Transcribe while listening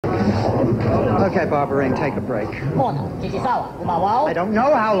Okay, Barbara, take a break. I don't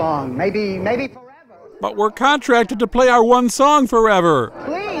know how long. Maybe forever. But we're contracted to play our one song forever.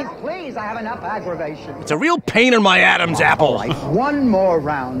 Please, I have enough aggravation. It's a real pain in my Adam's apple. All right, one more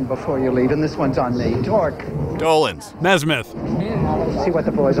round before you leave, and this one's on me. Torque. Dolan's. Nesmith. See what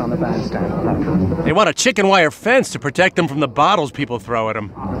the boys on the bandstand want. They want a chicken wire fence to protect them from the bottles people throw at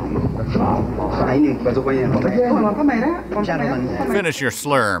them. Gentlemen. Finish your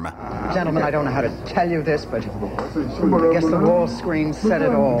slurm. Gentlemen, I don't know how to tell you this, but I guess the wall screen said it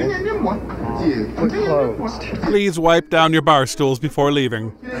all. We're closed. Please wipe down your bar stools before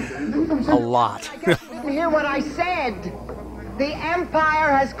leaving. A lot. Hear what I said. The Empire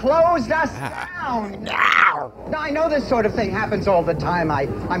has closed us down. Now, I know this sort of thing happens all the time.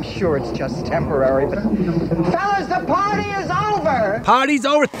 I'm sure it's just temporary, but fellas, the party is over. Party's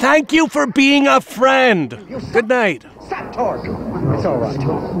over. Thank you for being a friend. Good night. Stop, Torque. It's all right.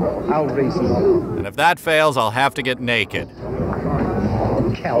 I'll reason. And if that fails, I'll have to get naked.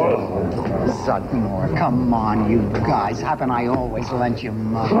 Kello, Zudmore, come on, you guys. Haven't I always lent you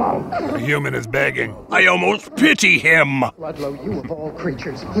money? The human is begging. I almost pity him. Ludlow, you of all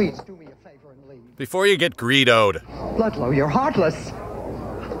creatures, please do me a favor and leave. Before you get greedoed. Ludlow, you're heartless.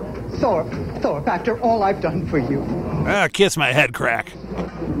 Thorpe, after all I've done for you. Kiss my head crack.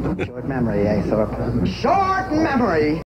 Short memory, Thorpe? Short memory!